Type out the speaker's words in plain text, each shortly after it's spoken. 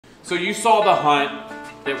So you saw the hunt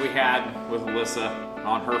that we had with Ellyssa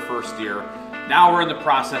on her first deer. Now we're in the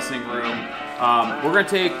processing room. We're gonna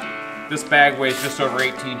take, this bag weighs just over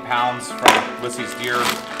 18 pounds from Elyssa's deer.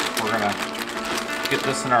 We're gonna get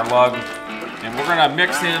this in our lug, and we're gonna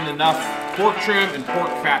mix in enough pork trim and pork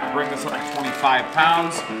fat to bring this up to 25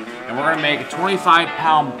 pounds. And we're gonna make a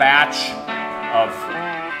 25-pound batch of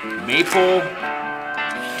maple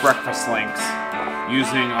breakfast links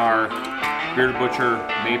using our Bearded Butcher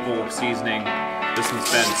maple seasoning. This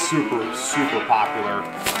one's been super, super popular.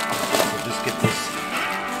 We'll just get this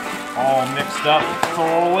all mixed up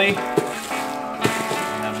thoroughly,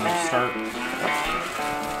 and then we'll start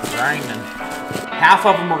grinding. Half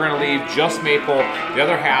of them we're gonna leave just maple. The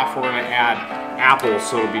other half we're gonna add apple,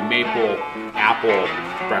 so it'll be maple apple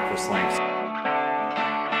breakfast links.